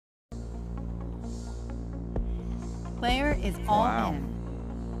Player is all Wow. in.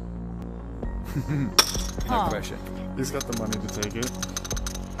 No Call. question. He's got the money to take it.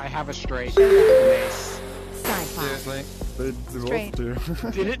 I have a straight. Nice. Side pot. Seriously? They Straight. both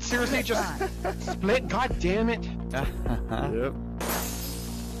do. Did it seriously just split? God damn it. Yep.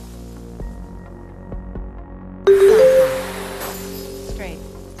 Straight.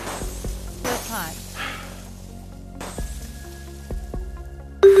 Split pot.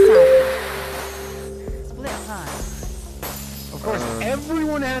 Split pot. Of course,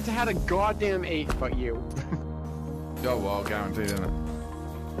 everyone had a goddamn 8 but you. Oh, well, guaranteed, isn't it?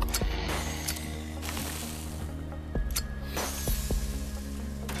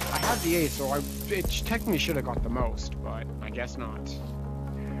 I had the 8, so it technically should have got the most, but I guess not.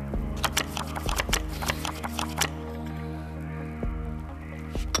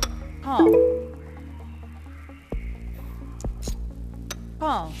 Call.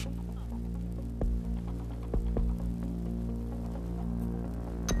 Call.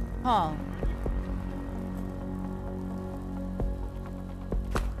 Call.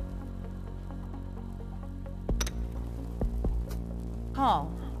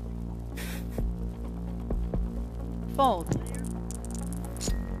 Call. Fold.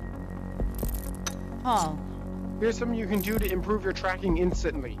 Call. Here's something you can do to improve your tracking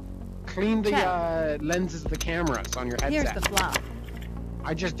instantly. Clean the Check. lenses of the cameras on your Here's headset. the flop.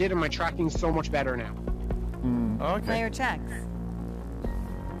 I just did, and my tracking's so much better now. Oh, okay. Player checks.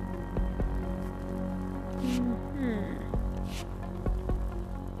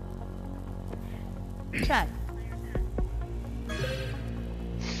 Check.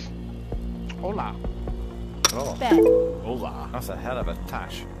 Hola. Oh, Bet. hola. That's a hell of a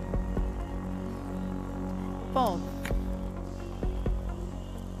tash. Fold.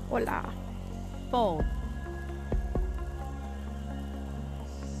 Hola. Fold.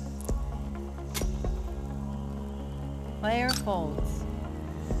 Player folds.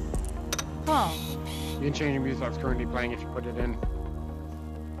 Call. You can change the music that's currently playing if you put it in.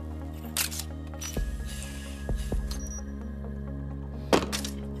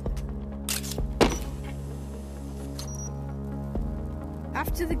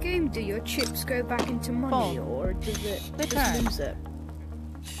 After the game, do your chips go back into money, Fold. or does it The just turn. lose it?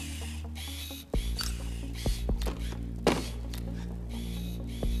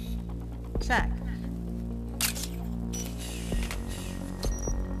 Check.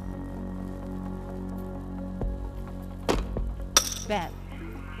 Bet.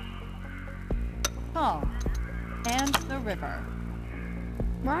 Call. And the river.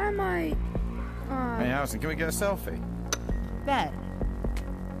 Why am I? Hey, Harrison, can we get a selfie? Bet.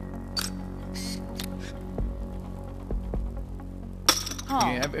 Call.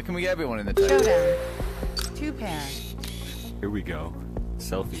 Can we get everyone in the table? Showdown. 2 pair. Here we go.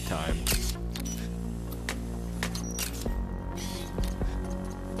 Selfie time.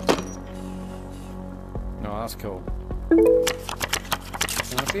 No, that's cool.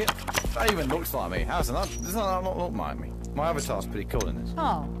 Wanna see it? That even looks like me. Harrison, that does that not look like me? My avatar's pretty cool in this.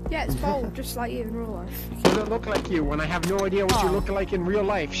 Call. Yeah, it's bold, just like you in real life. Does it look like you when I have no idea what you Oh. look like in real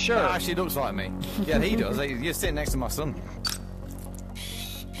life? Sure. That actually looks like me. Yeah, he does. You're sitting next to my son.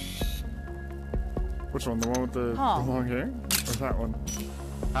 Which one? The one with the Huh. long hair? Or that one?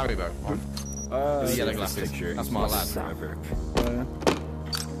 Haribo. Uh, The yellow This glasses. picture. That's He's my lost lad. forever.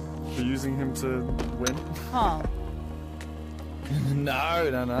 They're using him to win? Call. No.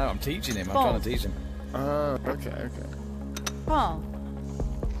 I'm teaching him. I'm Fold. trying to teach him. Oh, okay. Call.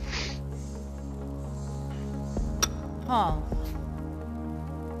 Call.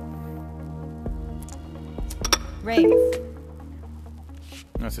 Raise.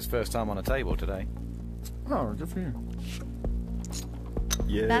 That's his first time on a table today. Oh, good for you.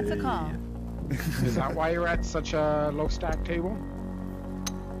 Yeah. That's a call. Is that why you're at such a low stack table?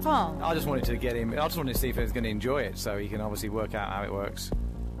 Call. I just wanted to get him. I just wanted to see if he was going to enjoy it, so he can obviously work out how it works.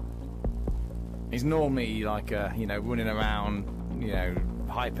 He's normally like a, running around,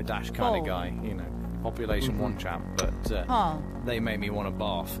 hyper dash kind of Fold. guy, population one chap. But Call. they make me want to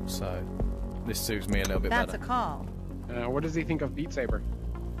barf, so this suits me a little bit That's a better. call. What does he think of Beat Saber?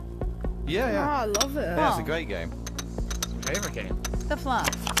 Yeah, Oh, yeah. I love it. Yeah, it's a Oh. great game. It's my favorite game. The flop.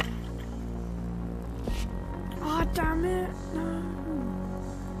 Oh, damn it. No.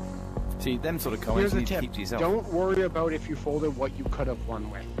 See, them sort of Here's comments you a need to tip. keep to yourself. Don't worry about if you folded what you could have won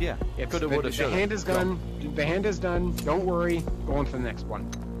with. Yeah, It's coulda, the- woulda, the shoulda. hand is done. The hand is done. Don't worry. Go on to the next one.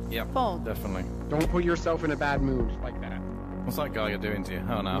 Yeah, Fold. definitely. Don't put yourself in a bad mood like that. What's that guy doing to you?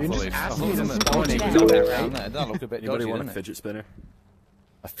 Oh no, I You thought just he was. I asked thought me he was to in the spawn he it, was you know on that, there, right? down there. That looked a bit Anybody dodgy, want a didn't it? fidget spinner?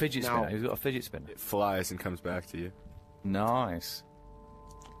 A fidget No. spinner. He's got a fidget spinner. It flies and comes back to you. Nice.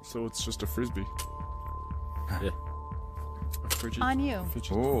 So it's just a frisbee. Yeah. frigid. On you.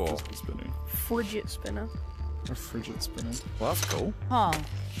 Fidget, Ooh. fidget spinning. Fidget spinner. A frigid spinning. Well, that's cool. Paul.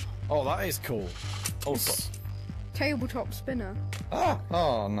 Oh, that is cool. Oh, Tabletop spinner.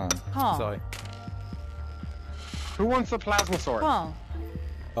 oh no. Paul. Sorry. Who wants the plasma sword? Paul.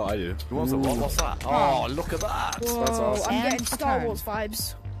 Oh, I do. Who wants a what? What's that? Oh, look at that. Whoa, That's awesome. I'm And getting Star return. Wars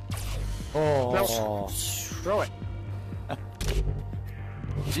vibes. Oh, Throw it.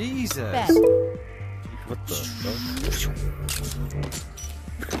 Jesus. Ben. What the?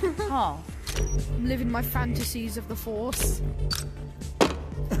 Paul. I'm living my fantasies of the Force.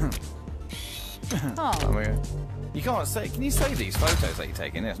 Paul. I mean, you can't say. Can you save these photos that you're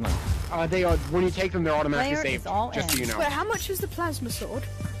taking? Yes, no. They are when you take them, they're automatically Player saved. is all Just so in. you know. Wait, how much is the plasma sword?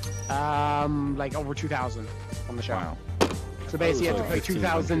 Like over 2,000 on the shop. Wow. So basically, you have to play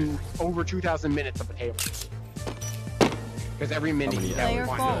 1,500. over 2,000 minutes of the table. Because every minute many you have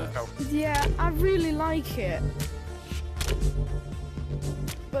hours one. is So, Yeah, I really like it.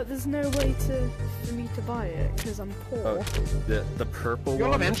 But there's no way for me to buy it because I'm poor. Oh, the purple you'll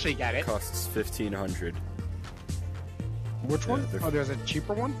one eventually get it. costs 1,500. Which Yeah, one? they're- Oh, there's a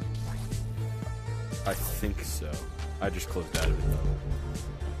cheaper one. I think so. I just closed out of it though.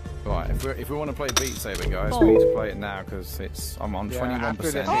 Right. If we want to play Beat Saber, guys, Paul. we need to play it now because I'm on Yeah,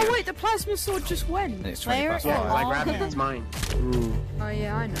 21%. after Oh wait, the plasma sword just went. And it's 20 Player past is Yeah, five. I all grabbed it. in. It's mine. Ooh, Oh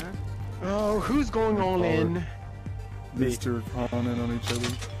yeah, I know. Oh, who's going all in? these two are calling in on each other.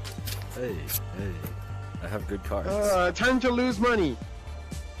 Hey, I have good cards. Time to lose money.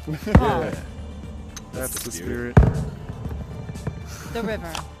 Paul. Yeah. That's the spirit. The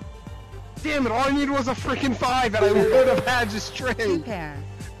river. Damn it! All I needed was a freaking 5, and I would have had just Two straight. pair.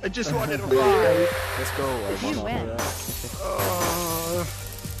 I just wanted a 5. Let's go. I You won win. all that.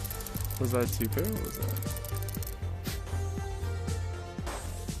 Was that 2 pair? Or was that?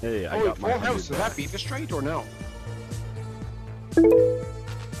 Hey, I Oh, got my full 100 house. Does back. that beat the straight or no?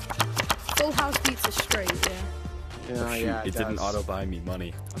 Full house beats a straight, yeah. Oh, shoot, yeah, it didn't does. auto buy me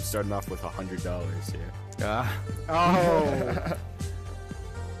money. I'm starting off with $100 here. Ah. Oh.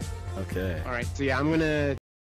 Okay. All right. So yeah, I'm gonna